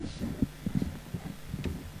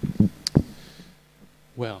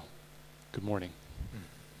Well, good morning.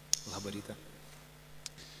 Labą rytą.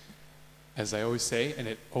 As I always say, and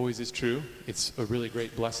it always is true, it's a really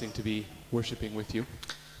great blessing to be worshiping with you.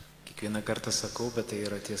 Kiekvieną kartą sakau, bet tai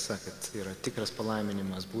yra tiesa, kad yra tikras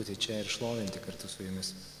palaiminimas būti čia ir šlovinti kartu su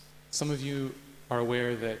jumis. Some of you are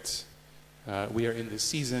aware that we are in the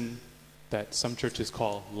season that some churches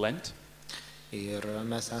call Lent. Ir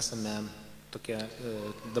mes esame tokia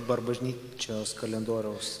dabar bažnyčios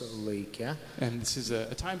kalendoriaus laike. And this is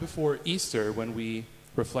a time before Easter when we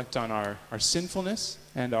reflect on our sinfulness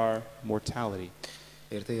and our mortality.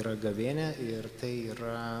 Ir tai yra gavėnia, ir tai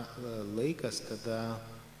yra laikas, kada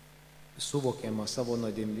suvokiama savo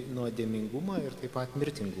nuodėmingumą ir taip pat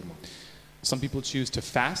mirtingumą. Some people choose to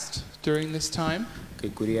fast during this time Kai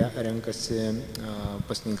kurie renkasi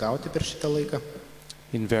pasninkauti per šitą laiką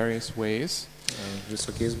in various ways.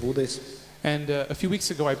 Visokiais būdais. And a few weeks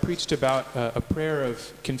ago I preached about a prayer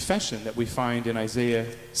of confession that we find in Isaiah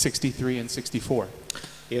 63 and 64.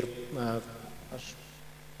 Ir aš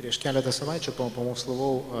prieš keletą savaičių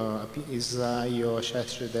pamokslavau apie Izaijo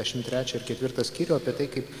 63 ir 4 skyrių apie tai,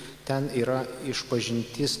 kaip ten yra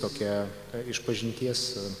išpažinties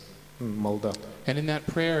malda. And in that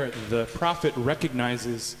prayer, the prophet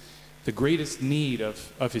recognizes the greatest need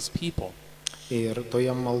of his people. Ir toje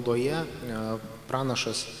maldoje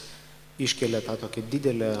pranašas iškelia tą tokį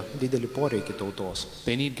didelį poreikį tautos.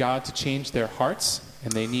 They need God to change their hearts,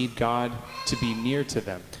 and they need God to be near to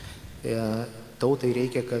them. Tautai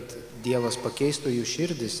reikia, kad Dievas pakeistų jų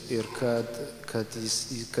širdis ir kad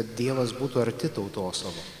Dievas būtų arti tautos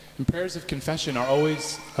savo. And prayers of confession are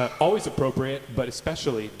always appropriate, but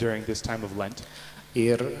especially during this time of Lent.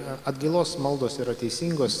 Ir atgailos maldos yra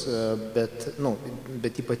teisingos, bet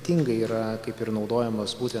ypatingai yra kaip ir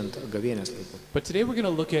naudojamos būtent gavėnios laiku. But today we're going to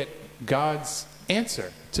look at God's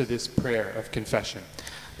answer to this prayer of confession.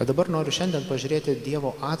 Bet dabar noriu šiandien pažiūrėti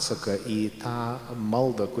Dievo atsaką į tą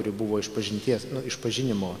maldą, kuri buvo išpažinties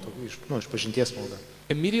malda.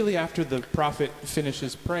 Immediately after the prophet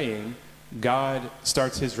finishes praying, God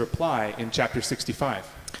starts his reply in chapter 65.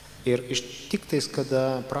 Ir tik tais,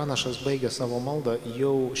 kada pranašas baigia savo maldą,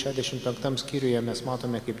 jau 65 skyriuje mes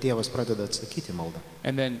matome, kaip Dievas pradeda atsakyti maldą.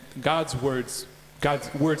 And then God's words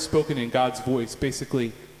spoken in God's voice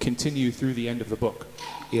basically continue through the end of the book.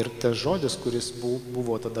 Ir tas žodis, kuris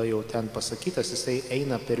buvo tada jau ten pasakytas, jisai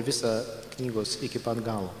eina per visą knygos iki pat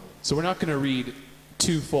galo. So we're not going to read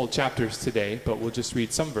 2 full chapters today, but we'll just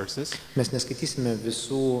read some verses. Mes neskaitysime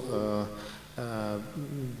visų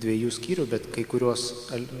 2 skyrių, bet kai kurios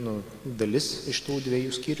dalis iš tų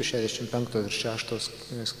 2 skyrių, 65 ir 6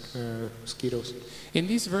 skyriaus. In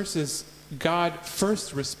these verses, God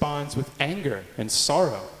first responds with anger and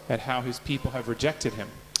sorrow at how his people have rejected him.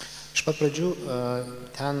 Iš pat pradžių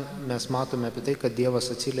ten mes matome apie tai, kad Dievas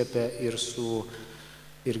atsiliepia ir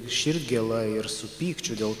širdgėla, ir su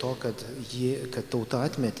pykčiu dėl to, kad tauta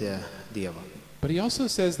atmetė Dievą. But he also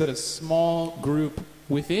says that a small group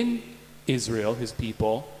within Israel, his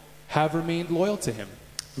people, have remained loyal to him.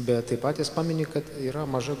 Bet taip pat jis pamini, kad yra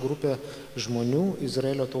maža grupė žmonių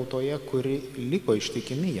Izraelio tautoje, kuri liko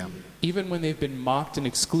ištikimi jam. Even when they've been mocked and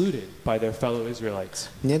excluded by their fellow Israelites.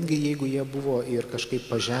 Netgi jeigu jie buvo ir kažkaip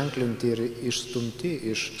paženklinti ir išstumti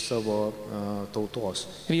iš savo tautos.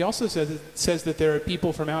 And he also says that there are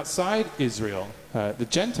people from outside Israel, the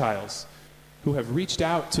Gentiles, who have reached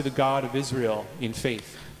out to the God of Israel in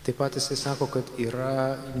faith. Taip pat jisai sako, kad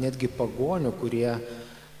yra netgi pagonių, kurie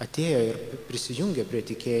atėjo ir prisijungė prie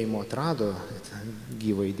tikėjimo, atrado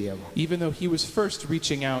gyvąjį Dievą. Even though he was first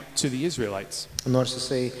reaching out to the Israelites. Nors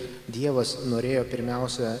jisai Dievas norėjo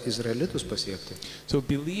pirmiausia Izraelitus pasiekti. So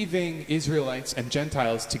believing Israelites and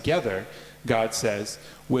Gentiles together, God says,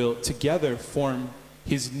 will together form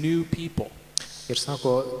his new people. Ir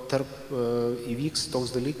sako, įvyks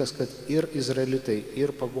toks dalykas, kad ir Izraelitai, ir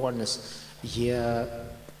pagonys, jie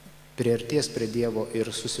priartės prie Dievo ir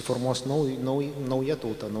susiformuos nauja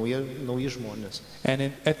tauta, nauji žmonės. And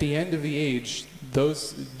at the end of the age,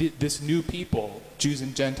 this new people, Jews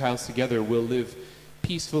and Gentiles together, will live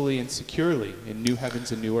peacefully and securely in new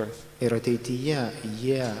heavens and new earth. Ir ateityje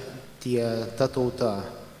ta tauta,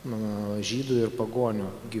 žydų ir pagonių,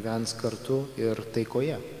 gyvens kartu ir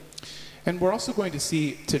taikoje. And we're also going to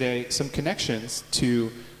see today some connections to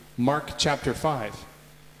Mark chapter 5.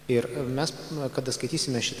 Ir mes, kada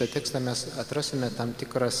skaitysime šitą tekstą, mes atrasime tam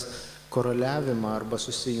tikras koreliavimą arba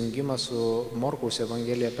susijungimą su Morkaus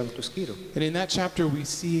Evangelija 5 skyrių. And in that chapter we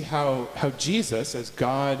see how Jesus, as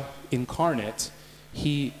God incarnate,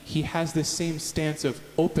 he has this same stance of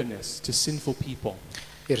openness to sinful people.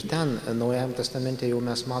 Ir ten, Naujajame testamente, jau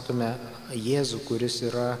mes matome Jėzų, kuris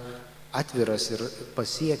yra atviras ir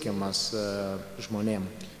pasiekiamas žmonėm.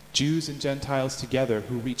 Jews and Gentiles together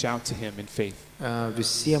who reach out to him in faith.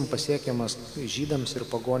 Visiems pasiekiamas žydams ir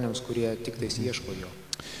pagoniams, kurie tik tais ieško jo.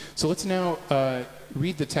 So let's now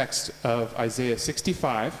read the text of Isaiah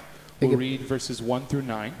 65. We'll read verses 1 through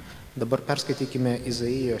 9. Dabar perskaitykime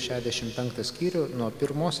Izaijo 65 skyrių nuo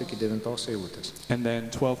 1 iki 9 eilutės. And then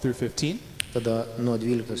 12 through 15. Tada nuo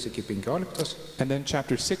 12 iki 15. And then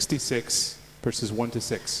chapter 66, verses 1 to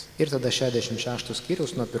 6. Ir tada 66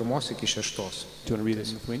 skyrius nuo 1 iki 6. Do you want to read it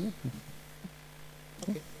in Lithuanian?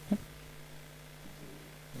 Okay.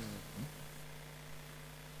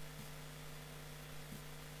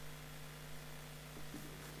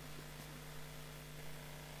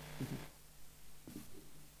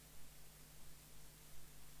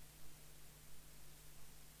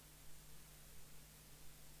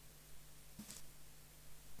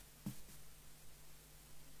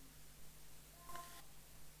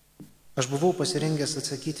 Aš buvau pasirengęs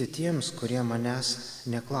atsakyti tiems, kurie manęs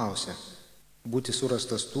neklausė, būti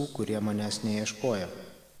surastas tų, kurie manęs neieškoja.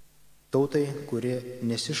 Tautai, kuri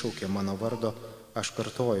nesišaukė mano vardo, aš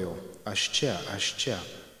kartojau, aš čia,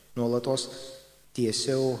 nuolatos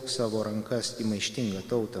tiesiau savo rankas į maištingą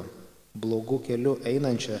tautą, blogų kelių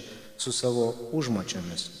einančią su savo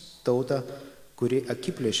užmačiomis, tautą, kuri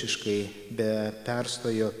akiplėšiškai be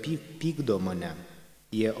perstojo pykdo mane.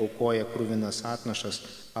 Jie aukoja kruvinas atnašas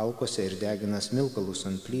alkose ir degina smilkalus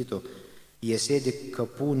ant plytų. Jie sėdi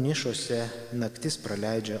kapų nišose, naktis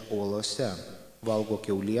praleidžia uolose, valgo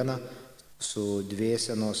kiaulieną su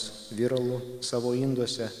dvėsenos viralu savo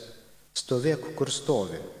induose. Stovėk, kur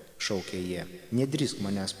stovi, šaukia jie, nedrįsk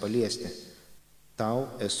manęs paliesti,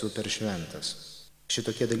 tau esu per šventas.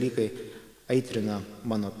 Šitokie dalykai aitrina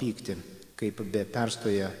mano pyktį, kaip be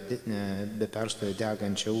perstojo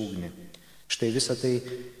degančią ugnį. Štai visa tai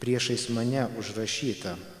priešais mane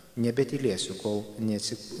užrašyta, nebetylėsiu, kol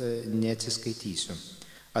neatsiskaitysiu.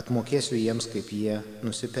 Atmokėsiu jiems, kaip jie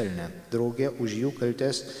nusipelnė, drauge už jų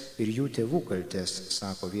kaltes ir jų tėvų kaltes,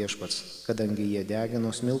 sako Viešpats, kadangi jie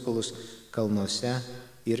degino smilkalus kalnuose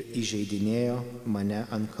ir įžeidinėjo mane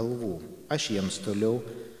ant kalvų. Aš jiems toliau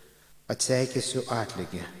atseikėsiu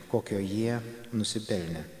atlygį, kokio jie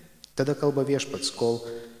nusipelnė. Tada kalba Viešpats, kol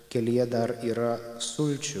kelyje dar yra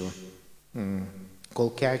sulčių, kol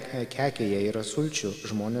kekėje yra sulčių,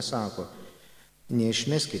 žmonės sako,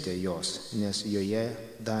 neišmeskite jos, nes joje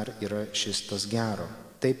dar yra šis tas gero.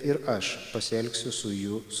 Taip ir aš pasielgsiu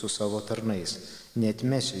su savo tarnais,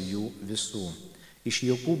 neatmesiu jų visų. Iš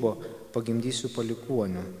Jokūbo pagimdysiu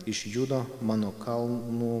palikuonių, iš Judo mano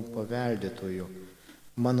kalnų paveldėtojų.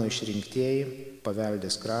 Mano išrinktieji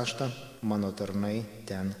paveldės kraštą, mano tarnai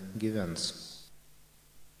ten gyvens.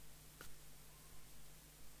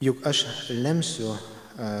 Juk aš lemsiu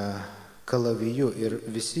kalaviju ir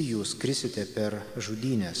visi jūs krisite per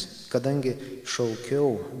žudynės, kadangi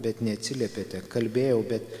šaukiau, bet neatsiliepėte, kalbėjau,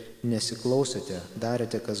 bet nesiklausėte,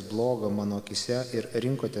 darėte, kas bloga mano akise ir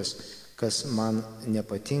rinkotės, kas man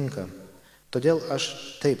nepatinka. Todėl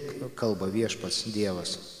aš taip kalba Viešpats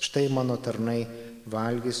Dievas. Štai mano tarnai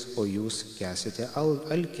valgys, o jūs kęsite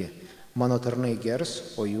alkį. Mano tarnai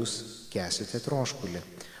gers, o jūs kęsite troškulį.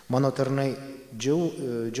 Mano tarnai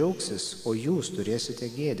džiaugsis, o jūs turėsite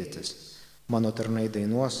gėdytis. Mano tarnai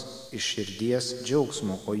dainuos iš širdies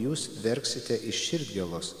džiaugsmo, o jūs verksite iš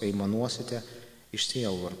širdgėlos, aimanuosite iš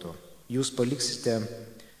sielvarto. Jūs paliksite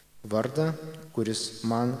vardą, kuris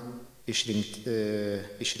man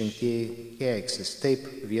išrinktieji keiksis. Taip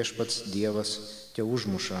Viešpats Dievas te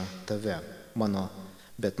užmuša tave,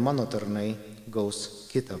 bet mano tarnai gaus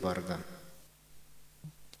kitą vardą.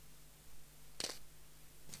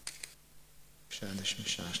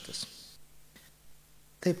 66.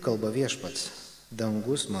 Taip kalba Viešpats,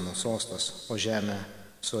 dangus mano sostas, o žemė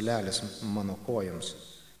suolelis mano kojoms.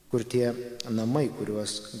 Kur tie namai,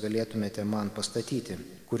 kuriuos galėtumėte man pastatyti,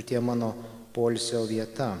 kur tie mano poilsio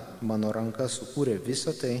vieta, mano ranka sukūrė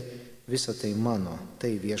visą tai mano,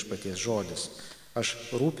 tai Viešpaties žodis.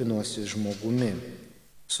 Aš rūpinuosi žmogumi,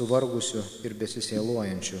 suvargusiu ir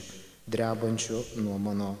besisėluojančiu, drebančiu nuo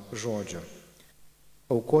mano žodžio.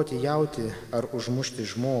 Aukoti jauti ar užmušti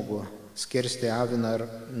žmogų, skersti aviną ar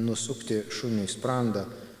nusukti šuniui sprandą,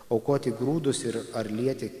 aukoti grūdus ir ar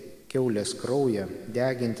lieti kiaulės kraują,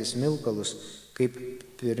 deginti smilkalus kaip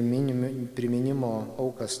priminimo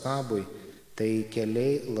auką stabui, tai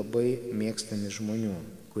keliai labai mėgstami žmonių,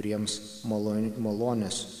 kuriems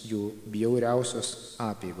malonės jų bjauriausios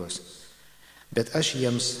apeigos. Bet aš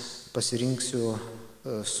jiems parinksiu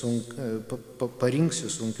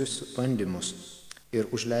sunkius bandymus ir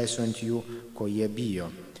užleisiu ant jų, ko jie bijo,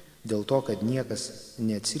 dėl to, kad niekas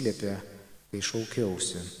neatsiliepė, kai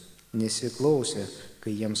šaukiausi. nesiklausė,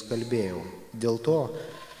 kai jiems kalbėjau. Dėl to,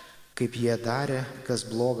 kaip jie darė, kas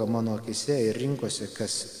bloga mano akise ir rinkosi,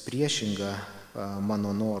 kas priešinga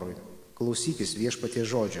mano norui. Klausykis Viešpaties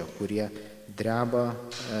žodžio, kurie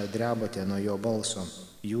drebate nuo jo balso.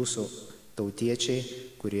 Jūsų tautiečiai,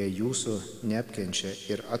 kurie jūsų neapkenčia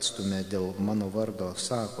ir atstumia dėl mano vardo,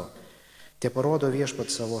 sako, te parodo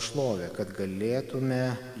Viešpats savo šlovę, kad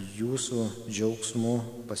galėtume jūsų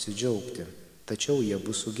džiaugsmu pasidžiaugti, tačiau jie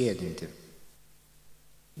bus sugėdinti.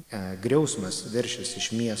 Griausmas veršis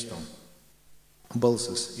iš miesto,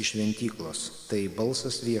 balsas iš šventyklos, tai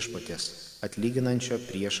balsas Viešpaties, atlyginančio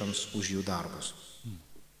priešams už jų darbus.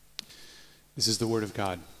 This is the word of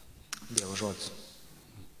God. Dievo žodis.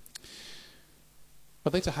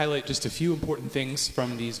 I'd like to highlight just a few important things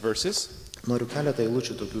from these verses. Noriu keletą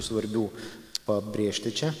eilučių tokių svarbių pabrėžti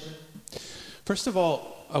čia. First of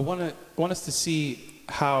all, I want us to see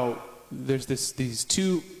how there's these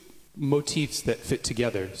two motifs that fit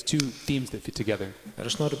together, two themes that fit together. Ir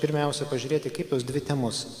aš noriu pirmiausia pažiūrėti, kaip tos dvi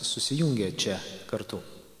temos susijungia čia kartu.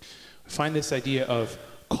 Find this idea of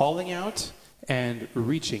calling out and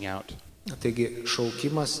reaching out. Taigi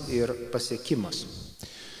šaukimas ir pasiekimas.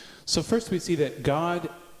 So first we see that God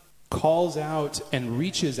calls out and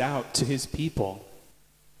reaches out to his people,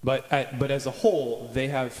 but as a whole they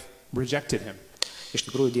have rejected him. Iš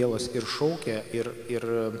tikrųjų Dievas ir šaukia, ir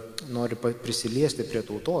nori prisiliesti prie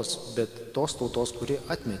tautos, bet tos tautos, kuri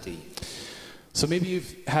atmetė jį. So maybe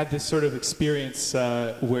you've had this sort of experience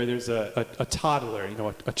where there's a toddler,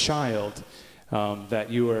 a child that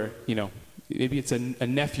you are, maybe it's a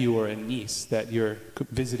nephew or a niece that you're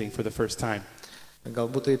visiting for the first time.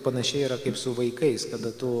 Galbūt tai panašiai yra kaip su vaikais,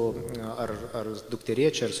 kada tu ar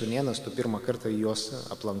dukterėčia, ar sūnėnas, tu pirmą kartą juos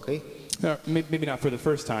aplankai. Maybe not for the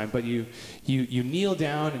first time, but you kneel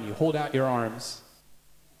down and you hold out your arms.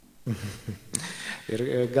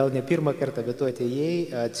 Ir gal ne pirmą kartą, bet tu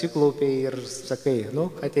atėjai, atsiklaupiai ir sakai,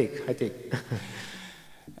 ateik.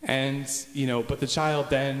 And, but the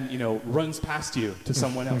child then, runs past you to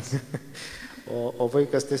someone else. O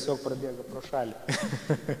vaikas tiesiog prabėga pro šalį.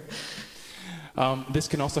 This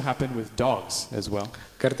can also happen with dogs as well.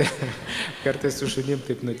 Kartais su šunim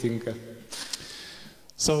taip nutinka.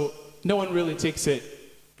 So no one really takes it.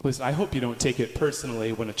 Listen, I hope you don't take it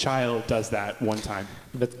personally when a child does that one time.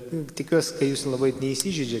 Bet tikiuosi, kai jūs labai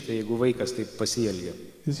neįsižeidžiate, jeigu vaikas taip pasielgia.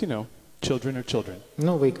 Because, children are children.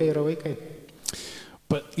 Vaikai yra vaikai.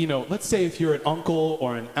 But, let's say if you're an uncle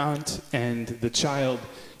or an aunt and the child,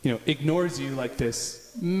 ignores you like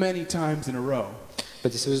this many times in a row.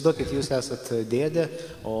 Bet įsivaizduokit, jūs esat dėdė,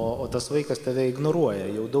 o tas vaikas tave ignoruoja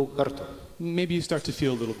jau daug kartų. Maybe you start to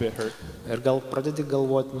feel a little bit hurt. Ir gal pradedi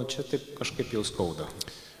galvoti, čia taip kažkaip jau skauda.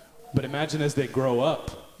 But imagine as they grow up,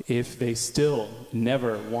 if they still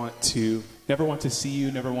never want to see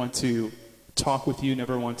you, never want to talk with you,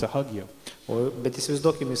 never want to hug you. Bet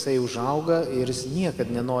įsivaizduokim, jisai užauga ir jis niekad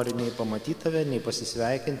nenori nei pamatyti tave, nei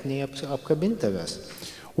pasisveikinti, nei apkabinti tavęs.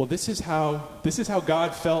 Well, this is how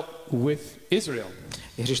God felt with Israel.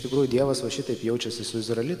 Ir iš tikrųjų Dievas va šitaip jaučiasi su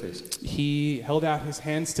izraelitais. He held out his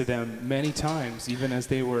hands to them many times, even as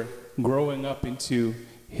they were growing up into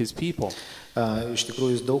his people. Iš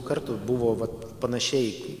tikrųjų jis daug kartų buvo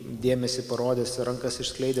panašiai dėmesį parodęs, rankas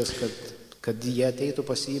išskleidęs, kad jie ateitų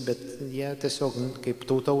pas jį, bet jie tiesiog kaip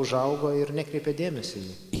tauta užaugo ir nekreipė dėmesį.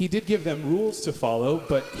 He did give them rules to follow,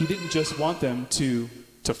 but he didn't just want them to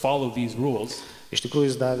follow these rules. Iš tikrųjų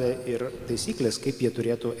jis davė ir taisyklės, kaip jie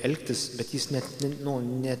turėtų elgtis, bet jis net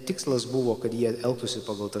tikslas buvo, kad jie elgtųsi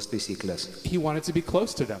pagal tas taisyklės. He wanted to be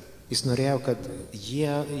close to them. Jis norėjo, kad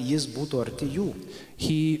jis būtų arti jų.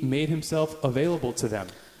 He made himself available to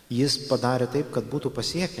them. Jis padarė taip, kad būtų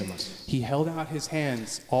pasiekiamas. He held out his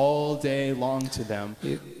hands all day long to them,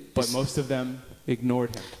 but most of them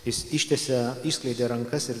ignored him. Jis išskleidė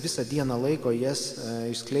rankas ir visą dieną laiko jas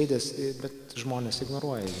išskleidęs, bet žmonės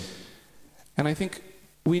ignoruoja jį. And I think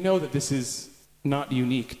we know that this is not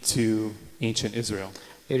unique to ancient Israel.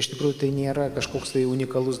 Ir iš tikrųjų tai nėra kažkoks tai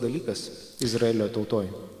unikalus dalykas Izraelio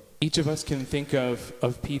tautoj. Each of us can think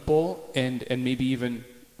of people and maybe even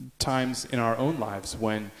times in our own lives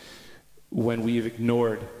when we've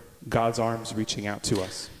ignored God's arms reaching out to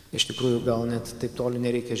us. Iš tikrųjų gal net taip toli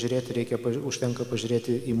nereikia žiūrėti, užtenka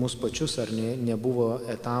pažiūrėti į mus pačius, ar nebuvo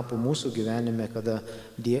etapų mūsų gyvenime, kada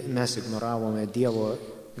mes ignoravome Dievo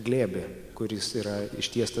glėbį, kuris yra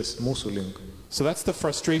ištiestas mūsų link. So that's the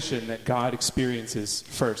frustration that God experiences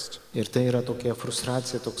first. Ir tai yra tokia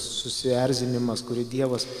frustracija, toks susierzinimas, kurį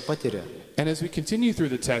Dievas patiria. And as we continue through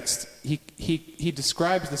the text, he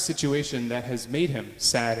describes the situation that has made him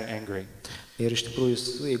sad and angry. Ir iš tikrųjų,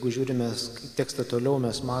 jeigu žiūrime tekstą toliau,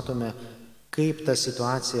 mes matome, kaip ta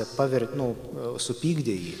situacija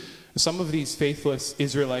supykdė jį. Some of these faithless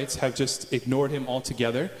Israelites have just ignored him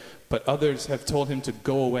altogether, but others have told him to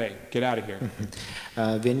go away, get out of here.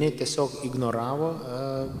 Vieni tiesiog ignoravo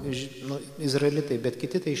izraelitai, bet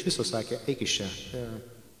kiti tai iš viso sakė, eik iš čia,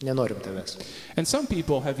 nenorim tavęs. And some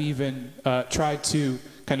people have even tried to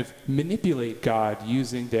kind of manipulate God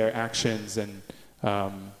using their actions and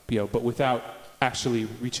but without actually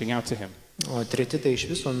reaching out to him. O treti tai iš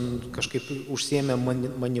viso kažkaip užsiėmė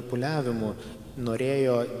manipuliavimu,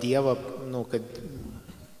 norėjo Dievą, kad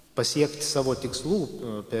pasiekti savo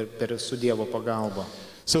tikslų per su Dievo pagalbą.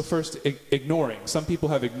 So first, ignoring. Some people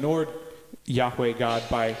have ignored Yahweh God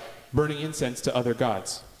by burning incense to other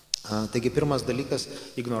gods. Taigi pirmas dalykas,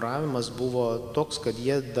 ignoravimas buvo toks, kad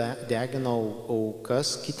jie degino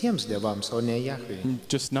aukas kitiems dievams, o ne Jahvei.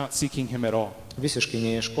 Just not seeking him at all. Visiškai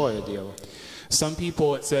neieškojo Dievo. Some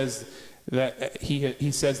people, it says that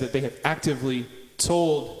he says that they have actively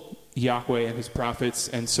told Yahweh and his prophets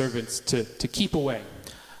and servants to keep away.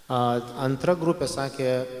 Antra grupė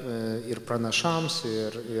sakė ir pranašams,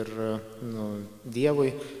 ir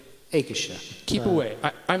Dievui, eik iš čia. Keep away.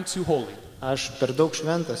 I'm too holy. Aš per daug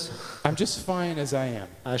šventas. I'm just fine as I am.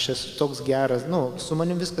 Aš esu toks geras. Su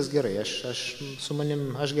manim viskas gerai. Su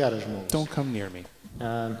manim aš geras žmogus. Don't come near me.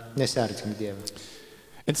 Nesiartink Dievą.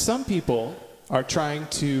 And some people are trying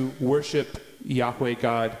to worship Yahweh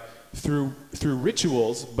God through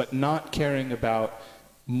rituals, but not caring about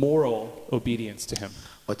moral obedience to him.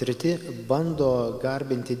 O treti bando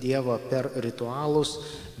garbinti Dievą per ritualus,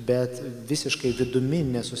 bet visiškai vidumi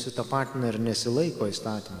nesusitapatina ir nesilaiko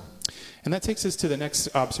įstatymų. And that takes us to the next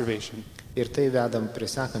observation. Ir tai vedam prie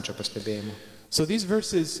sekančio pastebėjimo. So these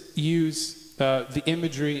verses use the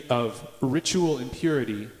imagery of ritual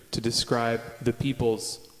impurity to describe the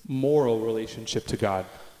people's moral relationship to God.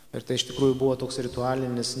 Ir tai iš tikrųjų buvo toks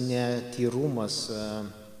ritualinis netyrumas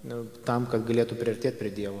tam, kad galėtų priartėti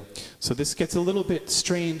prie Dievo. So this gets a little bit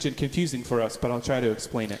strange and confusing for us, but I'll try to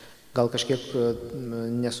explain it. Gal kažkiek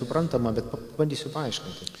nesuprantama, bet bandysiu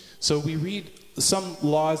paaiškinti. So we read some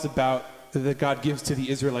laws that God gives to the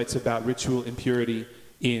Israelites about ritual impurity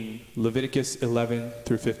in Leviticus 11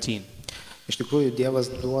 through 15. Iš tikrųjų, Dievas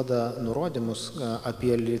duoda nurodymus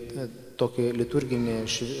apie tokį liturginį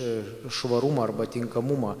švarumą arba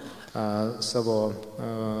tinkamumą savo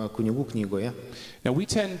kunigų knygoje. Now we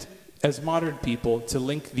tend, as modern people, to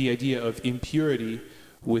link the idea of impurity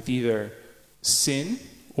with either sin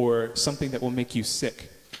or something that will make you sick.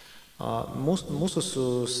 Mūsų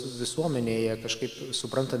visuomenėje kažkaip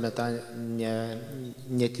suprantame tą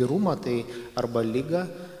netyrumą, tai arba liga,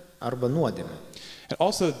 arba nuodėmė. And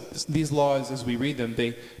also these laws, as we read them,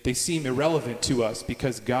 they seem irrelevant to us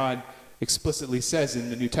because God explicitly says in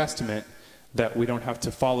the New Testament that we don't have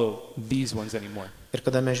to follow these ones anymore. Ir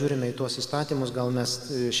kada mes žiūrime į tuos įstatymus, gal mes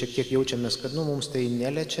šiek tiek jaučiamės, kad mums tai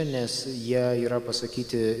neliečia, nes jie yra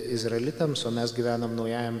pasakyti izraelitams, o mes gyvenam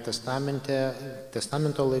Naujajam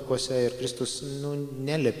testamento laikuose ir Kristus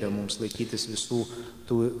neliepia mums laikytis visų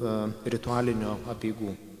tų ritualinio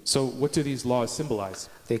apeigų. So what do these laws symbolize?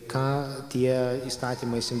 Tai ką tie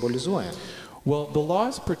įstatymai simbolizuoja? Well, the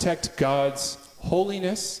laws protect God's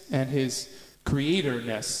holiness and his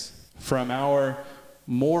creatorness from our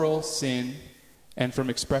moral sin and from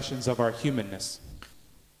expressions of our humanness.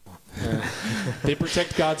 They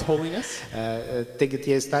protect God's holiness Taigi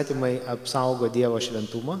tie įstatymai apsaugo Dievo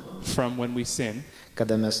šventumą, from when we sin.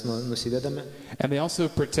 Kada mes nusidedame. And they also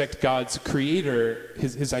protect God's creator,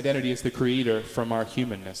 his identity as the creator, from our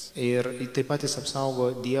humanness. Ir taip pat jis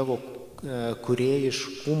apsaugo Dievo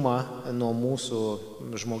kūrėjiškumą nuo mūsų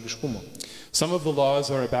žmogiškumo. Some of the laws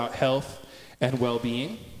are about health and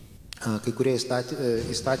well-being. Kai kurie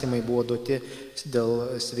įstatymai buvo duoti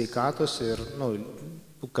dėl sveikatos ir,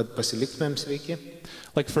 kad pasiliktumėm sveiki.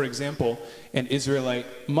 Like, for example, an Israelite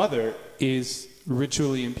mother is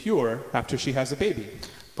ritually impure after she has a baby.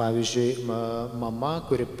 Pavyzdžiui, mama,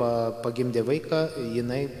 kuri pagimdė vaiką,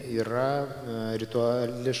 jinai yra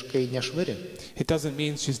rituališkai nešvari. It doesn't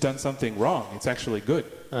mean she's done something wrong. It's actually good.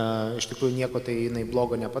 Iš tikrųjų, nieko tai jinai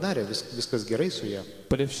blogo nepadarė, viskas gerai su ja.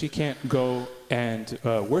 But if she can't go and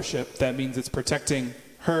worship, that means it's protecting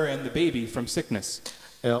her and the baby from sickness.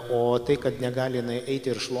 O tai, kad negali jinai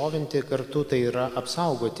eiti ir šlovinti kartu, tai yra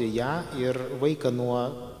apsaugoti ją ir vaiką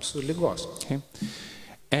nuo ligos. Okay.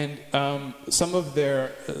 And some of the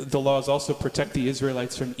laws also protect the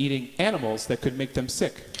Israelites from eating animals that could make them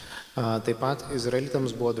sick. Taip pat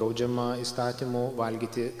izraelitams buvo draudžiama įstatymų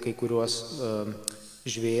valgyti kai kuriuos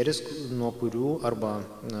žvėris, nuo kurių arba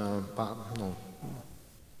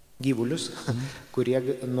gyvulius,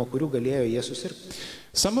 nuo kurių galėjo jie susirgti.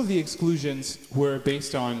 Some of the exclusions were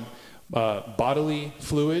based on bodily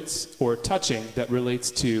fluids or touching that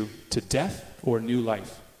relates to death or new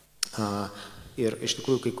life. Ir iš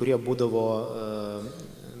tikrųjų kai kurie būdavo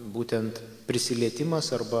būtent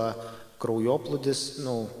prisilietimas arba kraujoplūdis,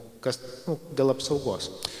 dėl apsaugos.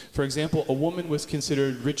 For example, a woman was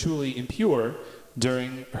considered ritually impure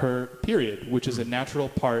during her period, which is a natural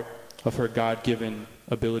part of her God-given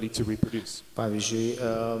ability to reproduce. Pavyzdžiui,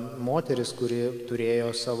 moteris, kuri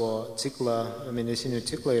turėjo savo ciklą, mėnesinių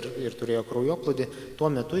ciklą ir turėjo kraujoplūdį, tuo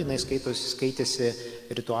metu jinai skaitėsi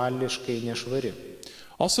rituališkai nešvari.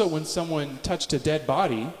 Also, when someone touched a dead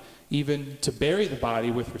body, even to bury the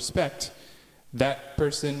body with respect, that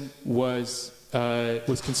person was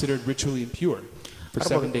considered ritually impure for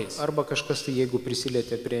 7 days. Arba kažkas, tai jeigu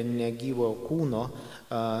prisilietė prie negyvo kūno,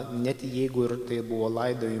 net jeigu ir tai buvo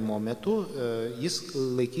laidojimo metu, jis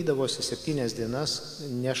laikydavosi 7 dienas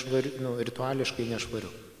rituališkai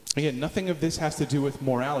nešvariu. Again, nothing of this has to do with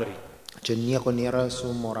morality. Čia nieko nėra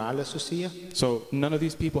su moralė susiję. So none of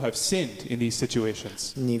these people have sinned in these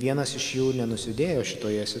situations. Nei vienas iš jų nenusidėjo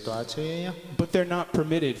šitoje situacijoje. But they're not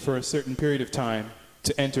permitted for a certain period of time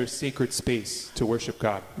to enter sacred space to worship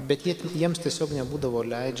God. Bet jiems tiesiog nebūdavo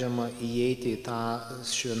leidžiama įeiti į tą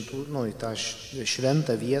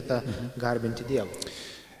šventą vietą garbinti Dievą.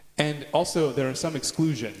 And also there are some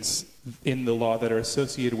exclusions in the law that are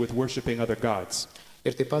associated with worshiping other gods.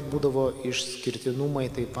 Ir taip pat būdavo išskirtinumai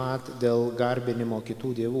taip pat dėl garbinimo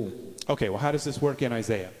kitų dievų. Okay, well, how does this work in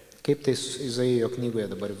Isaiah? Kaip tai Izaijo knygoje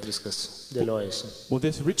dabar viskas dėliojasi? Well,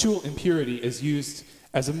 this ritual impurity is used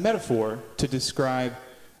as a metaphor to describe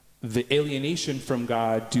the alienation from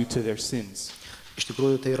God due to their sins. Iš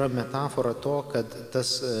tikrųjų, tai yra metafora to, kad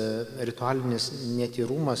tas ritualinis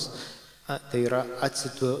netyrumas, tai yra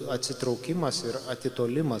atsitraukimas ir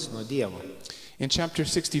atitolimas nuo Dievo. In chapter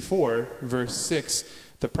 64, verse 6,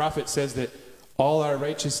 the prophet says that all our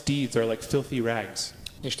righteous deeds are like filthy rags.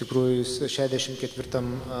 Iš tikrųjų, 64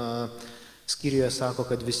 skyriuje sako,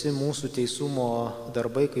 kad visi mūsų teisumo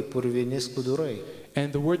darbai kaip purvini skudurai.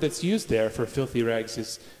 And the word that's used there for filthy rags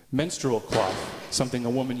is menstrual cloth, something a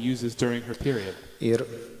woman uses during her period. Ir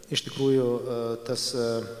iš tikrųjų tas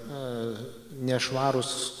nešvarūs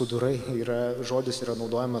skudurai žodis yra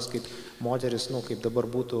naudojamas kaip moteris, kaip dabar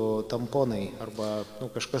būtų tamponai arba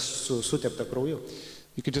kažkas sutepta krauju.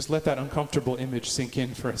 You could just let that uncomfortable image sink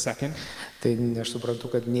in for a second. Tai aš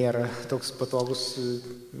suprantu, kad nėra toks patogus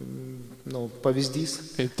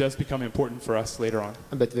pavyzdys. It does become important for us later on.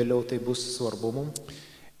 Bet vėliau tai bus svarbu mums.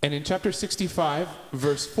 And in chapter 65,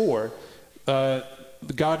 verse 4,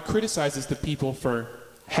 God criticizes the people for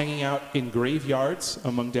hanging out in graveyards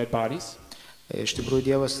among dead bodies. Iš tikrųjų,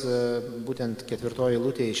 Dievas būtent 4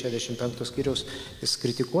 eilutėje 65 skyriaus jis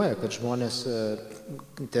kritikuoja, kad žmonės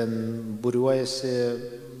ten būriuojasi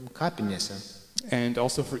kapinėse. And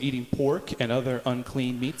also for eating pork and other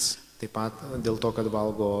unclean meats. Taip pat dėl to, kad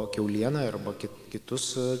valgo kiaulieną arba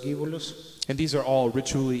kitus gyvulius. And these are all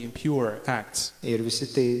ritually impure acts. Ir visi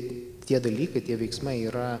tie dalykai, tie veiksmai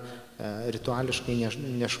yra rituališkai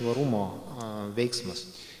nešvarumo veiksmas.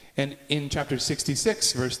 And in chapter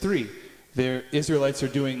 66, verse 3, the Israelites are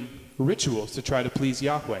doing rituals to try to please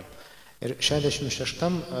Yahweh. Ir 66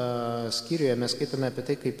 skyriuje mes skaitome apie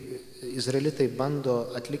tai, kaip izraelitai bando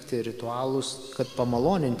atlikti ritualus, kad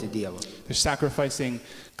pamaloninti Dievą. They're sacrificing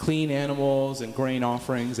clean animals and grain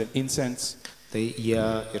offerings and incense. Tai jie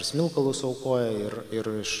ir smilkalus aukoja, ir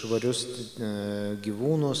švarius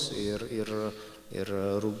gyvūnus, ir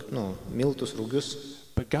miltus, rugius.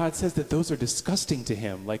 But God says that those are disgusting to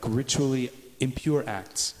him, like ritually impure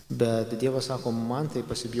acts. Bet Dievas sako, man tai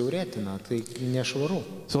pasibjaurėtina, tai nešvaru.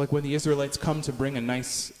 So like when the Israelites come to bring a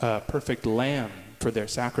nice, perfect lamb for their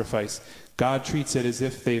sacrifice, God treats it as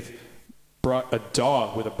if they've brought a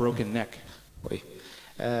dog with a broken neck.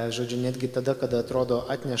 Žodžiu, netgi tada, kada atrodo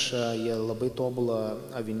atneša jie labai tobulą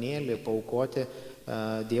avinėlį paaukoti,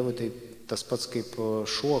 Dievui tai tas pats kaip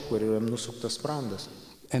šuo, kuriam nusuktas sprandas.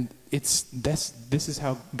 And this is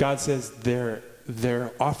how God says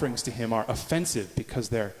their offerings to him are offensive because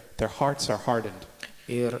their hearts are hardened.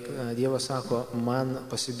 Ir Dievas sako, man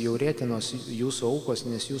pasibjaurėtinos jūsų aukos,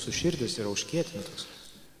 nes jūsų širdis yra užkietintos.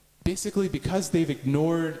 Basically, because they've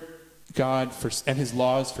ignored God and his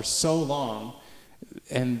laws for so long,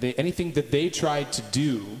 and anything that they tried to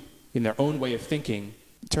do in their own way of thinking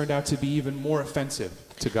turned out to be even more offensive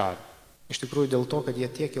to God. Iš tikrųjų, dėl to, kad jie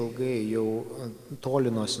tiek ilgai jau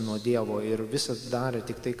tolinosi nuo Dievo ir visas darė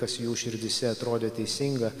tik tai, kas jų širdise atrodė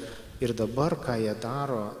teisinga, ir dabar, ką jie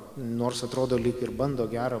daro, nors atrodo lyg ir bando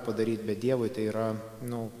gerą padaryti, bet Dievui tai yra,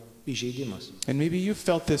 įžeidimas. And maybe you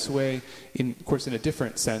felt this way, of course, in a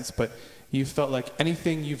different sense, but you felt like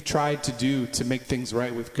anything you've tried to do to make things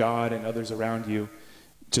right with God and others around you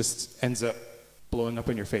just ends up blowing up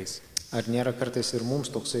in your face? Ar nėra kartais ir mums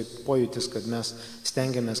toksai pojūtis, kad mes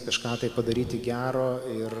stengiamės kažką tai padaryti gero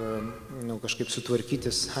ir kažkaip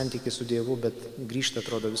sutvarkyti santykį su Dievu, bet grįžta,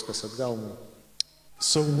 atrodo, viskas atgal mums.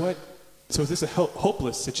 So is this a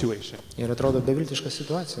hopeless situation? Ir atrodo beviltiška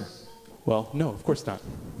situacija. Well, no, of course not.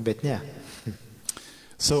 Bet ne.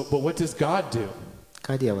 But what does God do?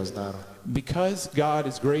 Ką Dievas daro? Because God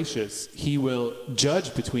is gracious, he will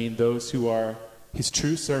judge between those who are his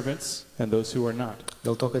true servants and those who are not.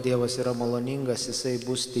 Dėl to, kad Dievas yra maloningas, jisai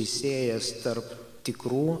bus teisėjas tarp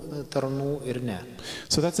tikrų tarnų ir ne.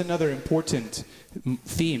 So that's another important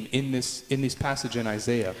theme in this passage in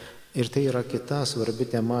Isaiah. Ir tai yra kita svarbi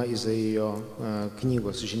tema Izaijo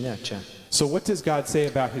knygos žinia čia. So what does God say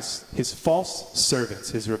about his false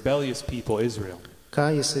servants, his rebellious people, Israel?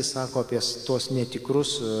 Ką jisai sako apie tuos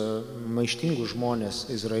netikrus, maištingus žmonės,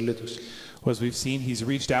 izraelitus? Well, as we've seen, he's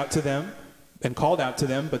reached out to them and called out to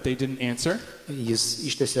them, but they didn't answer. Jis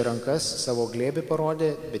ištiesė rankas, savo glėbį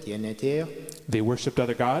parodė, bet jie neatėjo. They worshipped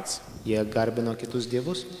other gods. Jie garbino kitus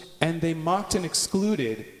dievus. And they mocked and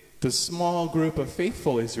excluded the small group of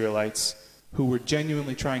faithful Israelites who were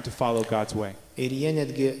genuinely trying to follow God's way. Ir jie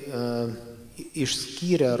netgi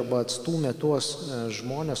išskyrė arba atstūmė tuos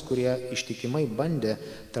žmonės, kurie ištikimai bandė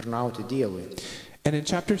tarnauti Dievui. And in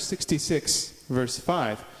chapter 66, verse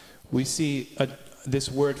 5, we see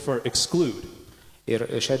this word for exclude. Ir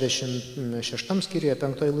 66 skyriuje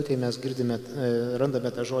 5 eilutėje mes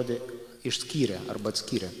randame tą žodį išskyrė arba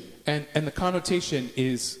atskyrė. And the connotation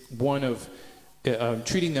is one of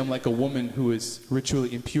treating them like a woman who is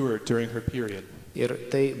ritually impure during her period. Ir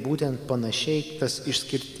tai būtent panašiai tas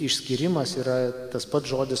išskyrimas yra tas pats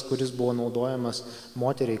žodis, kuris buvo naudojamas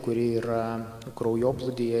moteriai, kuri yra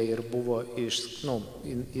kraujoplūdyje ir buvo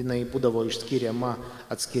jinai būdavo išskiriama,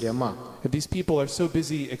 atskiriama. These people are so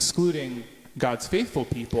busy excluding God's faithful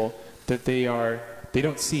people that they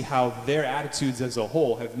don't see how their attitudes as a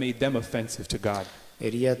whole have made them offensive to God.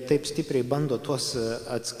 Ir jie taip stipriai bando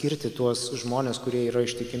atskirti tuos žmonės, kurie yra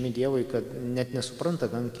ištikimi Dievui, kad net nesupranta,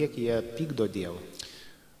 kiek jie pykdo Dievą.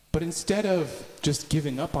 But instead of just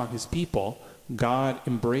giving up on his people, God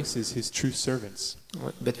embraces his true servants.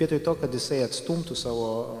 Bet vietoj to, kad jisai atstumtų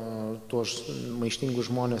savo tuos maištingus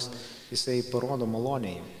žmonės, jisai parodo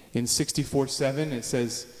malonę. In 64:7 it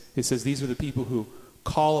says these are the people who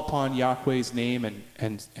call upon Yahweh's name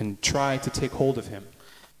and try to take hold of him.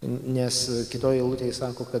 Nes kitoje eilutėje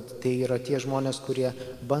sako, kad tai yra tie žmonės, kurie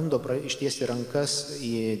bando ištiesti rankas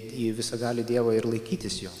į visagalį Dievą ir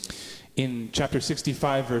laikytis jo. In chapter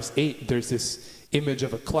 65, verse 8, there's this image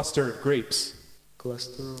of a cluster of grapes.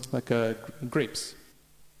 Cluster? Like grapes.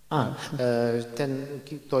 Ten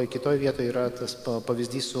kitoje vietoje yra tas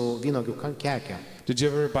pavyzdys su vynuogių keke. Did you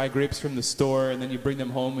ever buy grapes from the store and then you bring them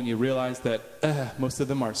home and you realize that most of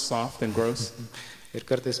them are soft and gross? Ir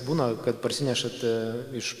kartais būna, kad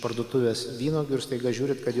parsinešat iš parduotuvės vynuogių ir staiga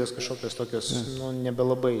žiūrit, kad jos kažkokios tokios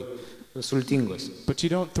nebelabai sultingos. But you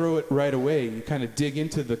don't throw it right away. You kind of dig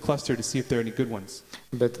into the cluster to see if there are any good ones.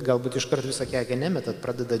 Bet galbūt iškart visą kekę nemetat,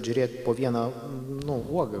 pradedat žiūrėti po vieną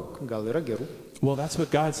uogą, gal yra gerų. Well, that's what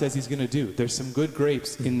God says he's going to do. There's some good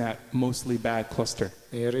grapes in that mostly bad cluster.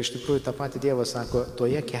 Ir iš tikrųjų tą patį Dievas sako,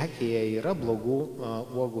 toje kekėje yra blogų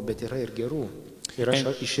uogų, bet yra ir gerų. Ir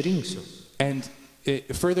aš išrinksiu. And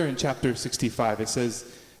further in chapter 65, it says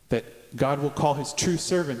that God will call his true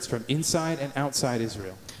servants from inside and outside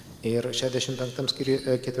Israel. Ir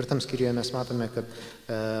 64 skyriuje mes matome, kad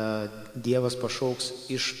Dievas pašauks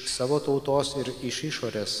iš savo tautos ir iš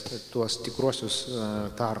išorės tuos tikruosius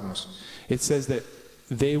tarnus. It says that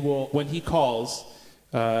they will, when he calls,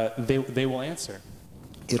 they will answer.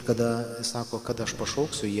 Ir kada sako, kad aš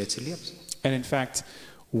pašauksiu, jie atsilieps. And in fact,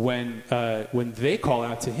 when they call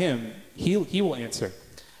out to him, he will answer.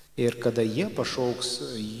 Ir kada jie pašauks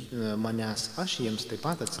manęs, aš jiems taip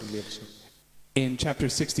pat atsiliepsiu. In chapter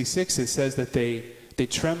 66, it says that they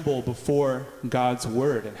tremble before God's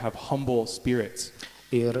word and have humble spirits.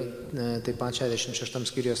 Ir taip pat 66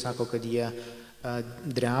 skyriuje sako, kad jie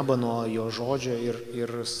dreba nuo jo žodžio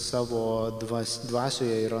ir savo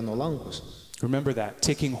dvasioje yra nuolankus. Remember that,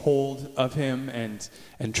 taking hold of him and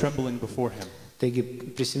trembling before him. Taigi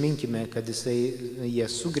prisiminkime, kad jie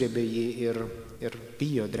sugrebė jį ir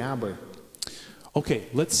bijo, dreba. Okay,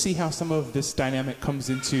 let's see how some of this dynamic comes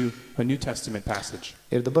into a New Testament passage.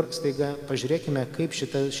 Ir dabar staiga pažiūrėkime, kaip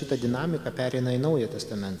šita dinamika pereina į Naują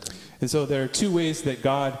Testamentą. And so there are two ways that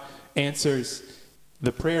God answers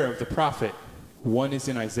the prayer of the prophet. One is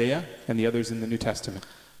in Isaiah and the other is in the New Testament.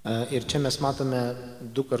 Ir čia mes matome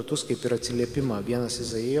du kartus kaip ir atsiliepimą. Vienas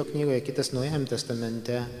Izaijo knygoje, kitas Naujajame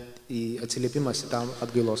testamente atsiliepimas į tą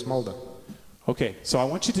atgailos maldą. Okay, so I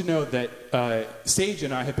want you to know that Sage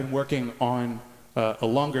and I have been working on a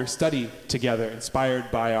longer study together, inspired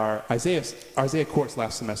by our Isaiah course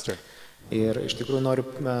last semester. Ir iš tikrųjų noriu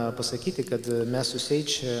pasakyti, kad mes su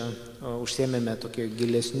Sage užsiėmėme tokio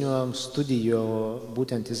gilesnių studijų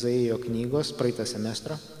būtent Izaijo knygos praeitą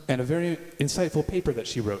semestrą. And a very insightful paper that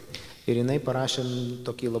she wrote. Ir jinai parašė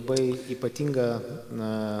tokį labai ypatingą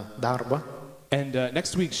darbą. And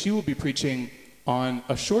next week she will be preaching on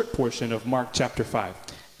a short portion of Mark chapter 5.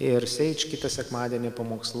 Ir Sage kitą sekmadienį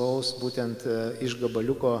pamokslaus būtent iš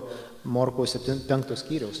gabaliuko Morkaus 5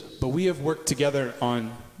 skyriaus. But we have worked together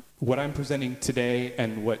on what I'm presenting today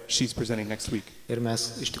and what she's presenting next week. Ir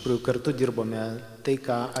mes iš tikrųjų kartu dirbome tai,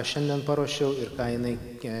 ką aš šiandien paruošiau ir ką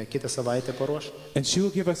jinai kitą savaitę paruoš. And she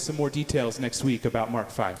will give us some more details next week about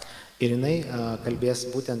Mark 5. Ir jinai kalbės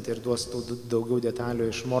būtent ir duos daugiau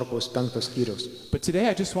detalių iš Morkaus 5 skyriaus. But today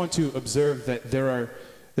I just want to observe that there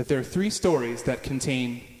are three stories that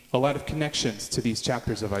contain a lot of connections to these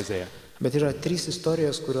chapters of Isaiah. Bet yra 3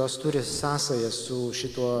 istorijos, kurios turi sąsają su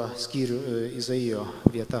šituo skyriu Izaijo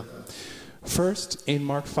vieta. First, in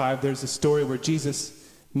Mark 5, there's a story where Jesus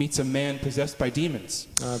meets a man possessed by demons.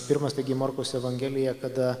 Pirmas, taigi, Morkaus Evangelija,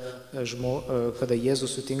 kada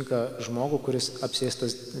Jėzus sutinka žmogų, kuris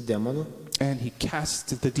apsėstas demonų. And he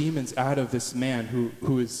casts the demons out of this man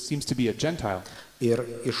who seems to be a Gentile. Ir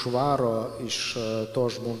išvaro iš to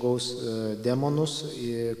žmogaus demonus,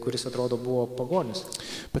 kuris atrodo buvo pagonis.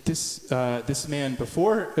 But this man,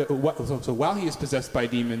 so while he is possessed by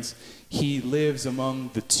demons, he lives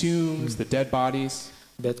among the tombs, the dead bodies.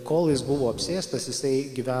 Bet kol jis buvo apsėstas,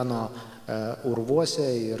 jisai gyveno urvuose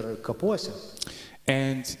ir kapuose.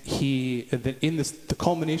 And in the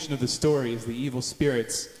culmination of the story is the evil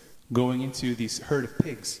spirits going into these herd of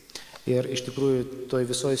pigs. Ir iš tikrųjų toj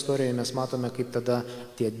visoje istorijoje mes matome, kaip tada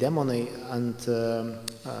tie demonai ant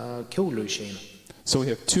kiaulių išeina. So we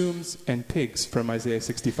have tombs and pigs from Isaiah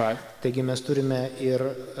 65. Taigi mes turime ir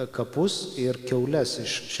kapus, ir kiaules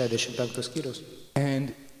iš 65 skyriaus.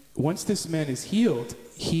 And once this man is healed,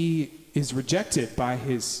 he is rejected by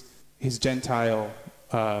his Gentile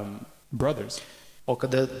brothers. O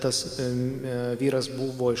kada tas vyras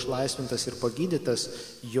buvo išlaisvintas ir pagydytas,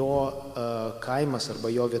 jo kaimas arba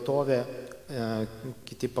jo vietovė,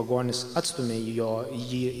 kiti pagonys atstumė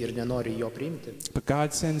jį ir nenori jo priimti. But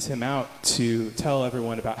God sends him out to tell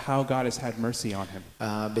everyone about how God has had mercy on him.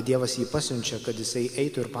 Bet Dievas jį pasiunčia, kad jisai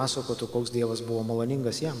eitų ir pasakotų, koks Dievas buvo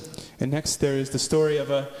maloningas jam. And next there is the story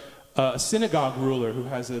of a synagogue ruler who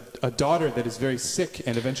has a daughter that is very sick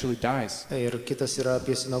and eventually dies. Ir kitas yra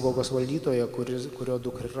apie sinagogos valdytoją, kurio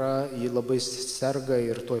dukra jį labai serga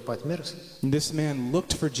ir tuoj pat mirs. And this man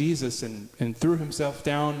looked for Jesus and threw himself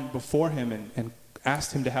down before him and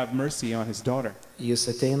asked him to have mercy on his daughter. Jis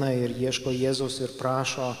ateina ir ieško Jėzaus ir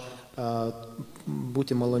prašo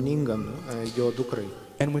būti maloningam jo dukrai.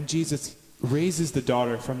 And when Jesus raises the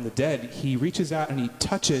daughter from the dead, he reaches out and he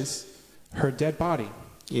touches her dead body.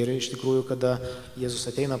 Ir iš tikrųjų, kada Jėzus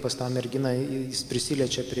ateina pas tą merginą, jis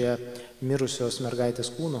prisiliečia prie mirusios mergaitės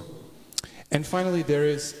kūno. And finally, there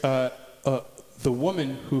is the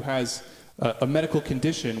woman who has a medical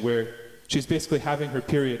condition where she's basically having her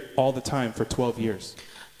period all the time for 12 years.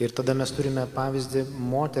 Ir tada mes turime pavyzdį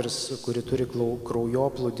moters, kuri turi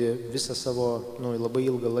kraujoplūdį visą savo labai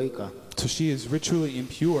ilgą laiką. So she is ritually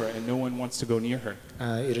impure and no one wants to go near her.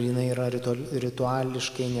 Ir jinai yra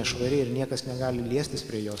rituališkai nešvari ir niekas negali liestis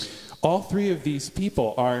prie jos. All three of these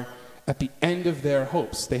people are at the end of their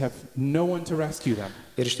hopes. They have no one to rescue them.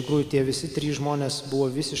 Ir iš tikrųjų tie visi 3 žmonės buvo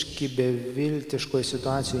visiškai beviltiškoje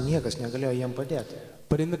situacijoje, niekas negalėjo jiem padėti.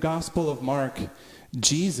 But in the Gospel of Mark,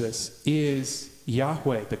 Jesus is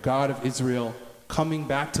Yahweh, the God of Israel, coming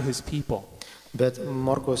back to his people. Bet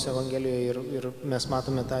Morkaus Evangelijoje ir mes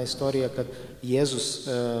matome tą istoriją, kad Jėzus,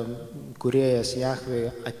 kūrėjas Jahvė,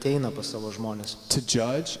 ateina pas savo žmonės. To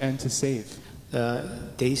judge and to save.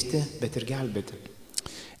 Teisti, bet ir gelbėti.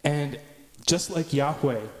 And just like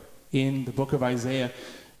Yahweh in the book of Isaiah,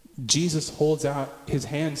 Jesus holds out his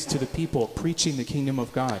hands to the people preaching the kingdom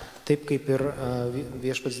of God. Taip kaip ir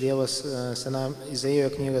viešpats Dievas senam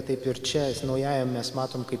Izaijo knyga, taip ir čia naujajame mes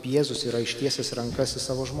matom, kaip Jėzus yra ištiesęs rankas į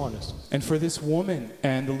savo žmonės. And for this woman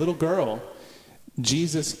and the little girl,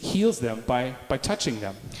 Jesus heals them by touching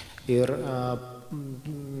them. Ir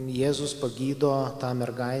Jėzus pagydo tą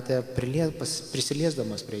mergaitę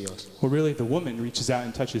prisiliesdamas prie jos. Well, really, the woman reaches out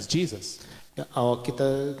and touches Jesus. O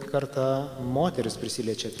kitą kartą moteris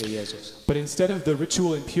prisiliečia prie Jėzus. But instead of the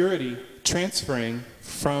ritual impurity transferring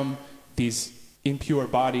from these impure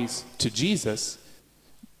bodies to Jesus,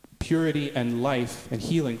 purity and life and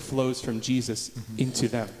healing flows from Jesus into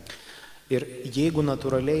them. Ir jeigu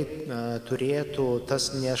natūraliai turėtų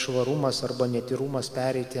tas nešvarumas arba netyrumas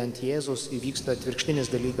pereiti ant Jėzaus, įvyksta atvirkštinis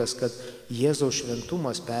dalykas, kad Jėzaus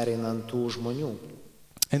šventumas pereina ant tų žmonių.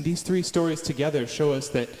 And these three stories together show us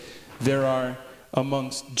that there are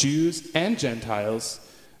amongst Jews and Gentiles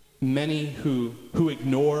many who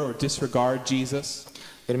ignore or disregard Jesus.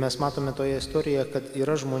 Ir mes matome toje istorijoje, kad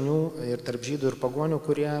yra žmonių ir tarp žydų ir pagonių,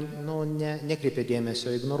 kurie nekreipia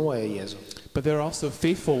dėmesio, ignoruoja Jėzų. But there are also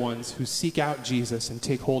faithful ones who seek out Jesus and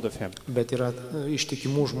take hold of him. Bet yra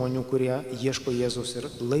ištikimų žmonių, kurie ieško Jėzaus ir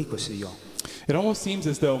laikosi jo. It almost seems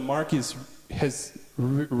as though Mark has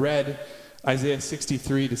read Isaiah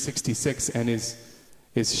 63 to 66 and is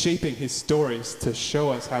shaping his stories to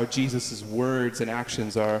show us how Jesus' words and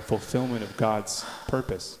actions are a fulfillment of God's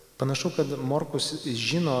purpose. Panašu, kad Morkus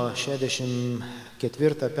žino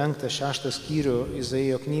 64, 5, 6 skyrių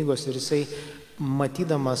Izaijo knygos ir jisai,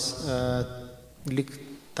 matydamas lyg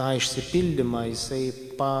tą išsipildymą, jisai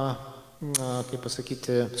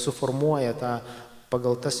suformuoja tą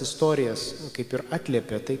pagal tas istorijas, kaip ir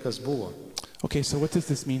atliepia tai, kas buvo. Okay, so what does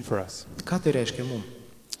this mean for us? Ką tai reiškia mums?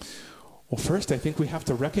 Well, first, I think we have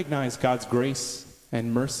to recognize God's grace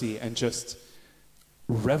and mercy and just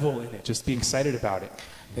revel in it, just be excited about it.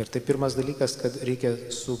 Ir tai pirmas dalykas, kad reikia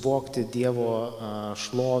suvokti Dievo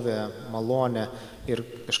šlovę, malonę ir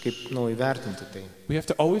kažkaip įvertinti tai. We have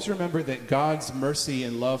to always remember that God's mercy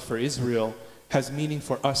and love for Israel has meaning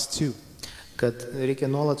for us too. Kad reikia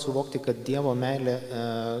nuolat suvokti, kad Dievo meilė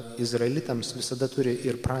Izraelitams visada turi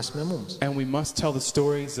ir prasmę mums. And we must tell the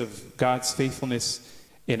stories of God's faithfulness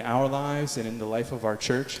in our lives and in the life of our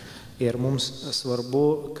church. Ir mums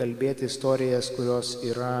svarbu kalbėti istorijas, kurios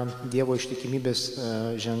yra Dievo ištikimybės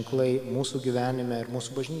ženklai mūsų gyvenime ir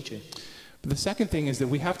mūsų bažnyčiai. But the second thing is that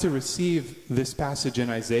we have to receive this passage in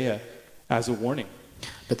Isaiah as a warning.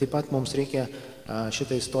 Bet taip pat mums reikia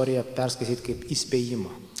šitą istoriją perskaityti kaip įspėjimą.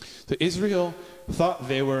 So Israel thought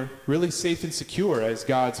they were really safe and secure as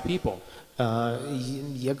God's people.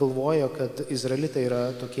 Jie galvojo, kad Izraelitai yra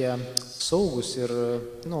tokie saugus ir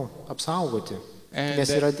apsaugoti. Nes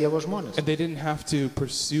yra Dievo žmonės. And they didn't have to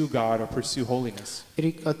pursue God or pursue holiness.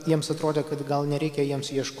 Ir jiems atrodė, kad gal nereikia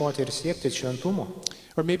jiems ieškoti ir siekti šventumo.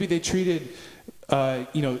 Or maybe they treated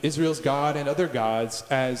Israel's God and other gods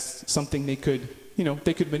as something they could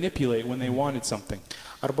manipulate when they wanted something.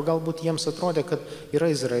 Arba galbūt jiems atrodė, kad yra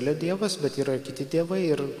Izraelio dievas, bet yra kiti dievai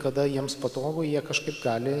ir kada jiems patogu, jie kažkaip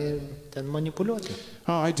gali ten manipuliuoti.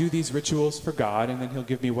 Oh, I do these rituals for God and then he'll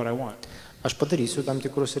give me what I want. Aš padarysiu tam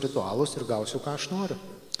tikrus ritualus ir gausiu, ką aš noriu.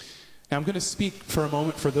 Now I'm going to speak for a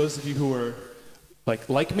moment for those of you who are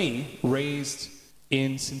like me, raised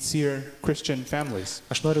in sincere Christian families.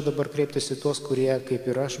 Aš noriu dabar kreiptis į tuos, kurie, kaip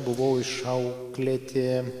ir aš, buvau išauklėti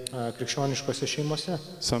krikščioniškose šeimose.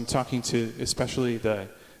 So I'm talking to especially the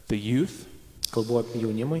youth, Kalbu apie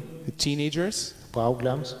jaunimui, the teenagers,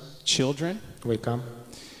 paaugliams, children, vaikam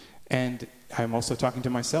and I'm also talking to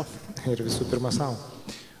myself. ir visų pirma savo.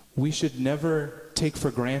 We should never take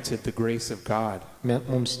for granted the grace of God.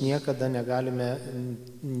 Mums niekada negalime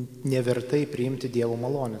nevertai priimti Dievo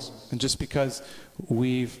malonės. And just because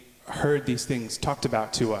we've heard these things talked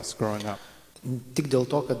about to us growing up. Tik dėl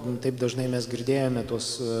to, kad taip dažnai mes girdėjome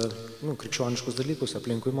tos krikščioniškus dalykus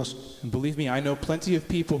aplinkui mus. And believe me, I know plenty of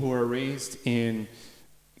people who are raised in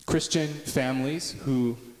Christian families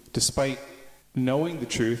who, despite knowing the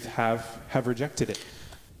truth, have rejected it.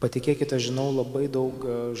 Patikėkite, žinau labai daug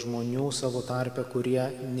žmonių savo tarpe, kurie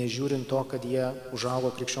nežiūrint to, kad jie užaugo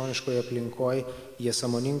krikščioniškoje aplinkoje, jie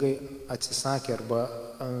sąmoningai atsisakė arba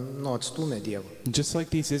atstūmė Dievą. Just like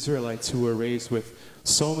these Israelites who were raised with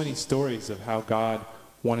so many stories of how God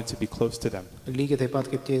wanted to be close to them. Lygiai taip pat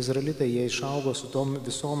kaip tie Izraelitai, jie išaugo su tom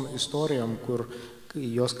visom istorijom, kur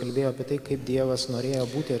jos kalbėjo apie tai, kaip Dievas norėjo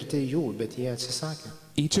būti arti jų, bet jie atsisakė.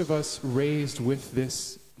 Each of us raised with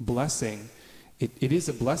this blessing, it is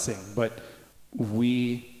a blessing, but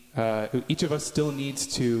each of us still needs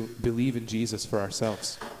to believe in Jesus for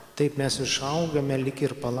ourselves. Taip mes išaugame lyg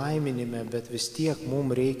ir palaiminime, bet vis tiek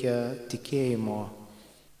mums reikia tikėjimo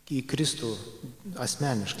į Kristų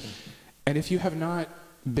asmeniškai. And if you haven't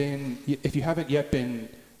yet been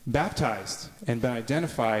baptized and been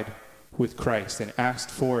identified with Christ and asked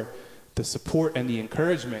for the support and the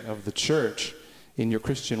encouragement of the church in your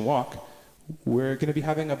Christian walk, we're going to be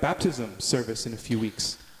having a baptism service in a few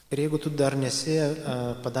weeks. Ir jeigu tu dar nesi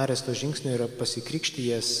padaręs to žingsnio ir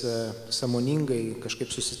pasikrikštijęs sąmoningai,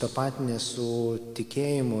 kažkaip susitapatinęs su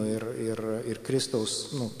tikėjimu ir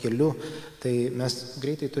Kristaus keliu, tai mes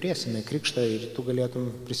greitai turėsime krikštą ir tu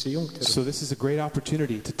galėtum prisijungti. So this is a great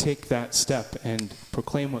opportunity to take that step and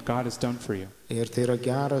proclaim what God has done for you. Ir tai yra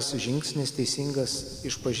geras žingsnis, teisingas,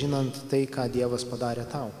 išpažinant tai, ką Dievas padarė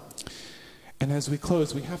tau. And as we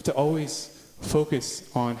close, we have to always focus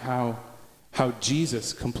on how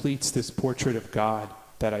Jesus completes this portrait of God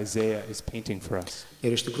that Isaiah is painting for us.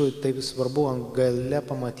 Ir iš tikrųjų taip svarbu gale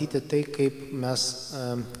pamatyti tai,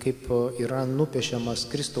 kaip yra nupiešiamas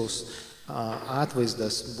Kristaus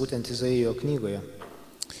atvaizdas būtent Izaijo knygoje.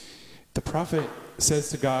 The prophet says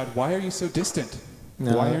to God, "Why are you so distant?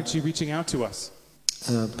 Why aren't you reaching out to us?"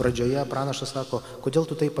 Pradžioje pranašas sako, kodėl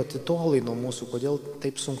tu taip atitolai nuo mūsų, kodėl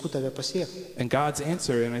taip sunku tave pasiekti. And God's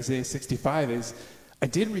answer in Isaiah 65 is, "I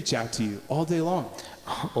did reach out to you all day long."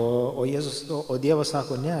 O Dievas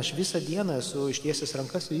sako, ne, aš visą dieną esu ištiesęs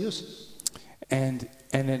rankas į jūs. And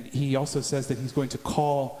then he also says that he's going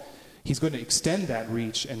to extend that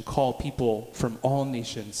reach and call people from all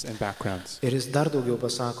nations and backgrounds. Ir jis dar daugiau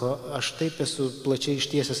pasako, aš taip esu plačiai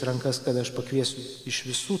ištiesęs rankas, kad aš pakviesiu iš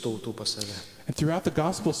visų tautų pas save. And throughout the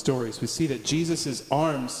gospel stories, we see that Jesus'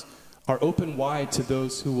 arms are open wide to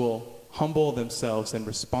those who will humble themselves and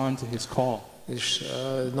respond to his call. Iš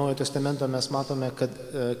Naujojo testamento mes matome, kad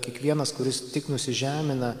kiekvienas, kuris tik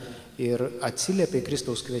nusižemina ir atsiliepia į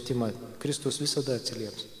Kristaus kvietimą, Kristus visada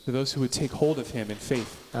atsilieps. For those who would take hold of him in faith.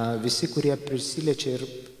 Visi, kurie prisiliečia ir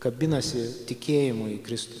kabinasi tikėjimu į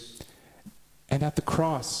Kristų. And at the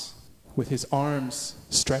cross, with his arms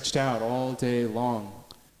stretched out all day long,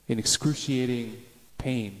 in excruciating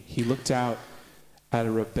pain, he looked out at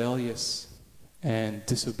a rebellious and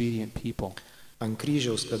disobedient people. Ant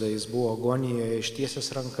kryžiaus, kada jis buvo agonijoje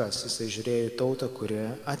ištiesęs rankas, jisai žiūrėjo į tautą,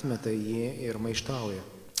 kurie atmeta jį ir maištauja.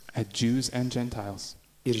 At Jews and Gentiles.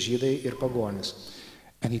 Ir žydai, ir pagonis.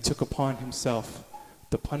 And he took upon himself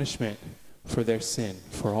the punishment for their sin,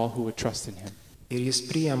 for all who would trust in him. Ir jis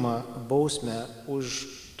priima bausmę už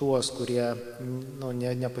tuos, kurie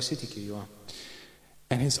nepasitikė juo.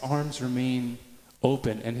 And his arms remain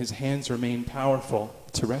open and his hands remain powerful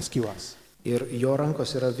to rescue us. Ir jo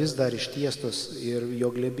rankos yra vis dar ištiestos ir jo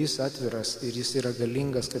glėbys atviras ir jis yra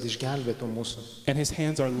galingas, kad išgelbėtų mūsų. And his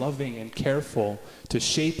hands are loving and careful to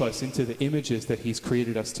shape us into the images that he's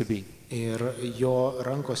created us to be. Ir jo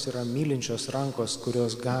rankos yra mylinčios rankos,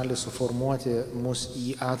 kurios gali suformuoti mus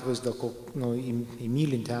į atvaizdą, į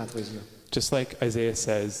mylintį atvaizdą. Just like Isaiah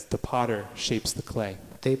says, the potter shapes the clay.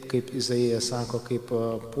 Taip kaip Izaijas sako, kaip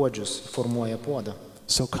puodžius formuoja puodą.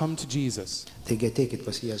 So come to Jesus. Taigi ateikit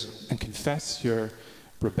pas Jėzų. And confess your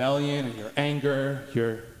rebellion and your anger,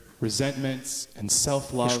 your resentments and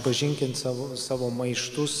self-love. Išpažinkit savo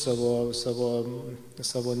maištus,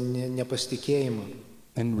 savo nepasitikėjimą.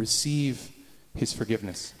 And receive his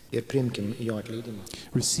forgiveness. Ir priimkim jo atleidimą.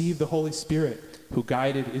 Receive the Holy Spirit who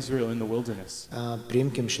guided Israel in the wilderness.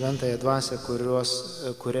 Priimkim šventąją dvasią,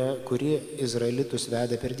 kuri Izraelitus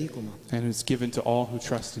vedė per dykumą. And is given to all who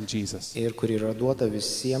trust in Jesus. Ir kuri yra duota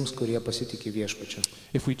visiems, kurie pasitikė Viešpačiu.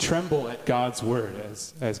 If we tremble at God's word,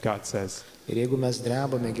 as God says, Ir jeigu mes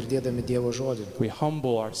drebame girdėdami Dievo žodį, we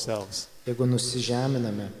humble ourselves, jeigu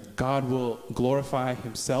nusižeminame, God will glorify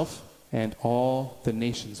himself and all the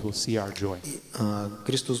nations will see our joy.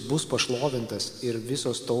 Kristus bus pašlovintas ir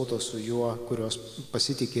visos tautos su juo, kurios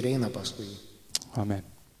pasitikė ir eina paskui jį. Amen.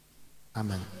 Amen.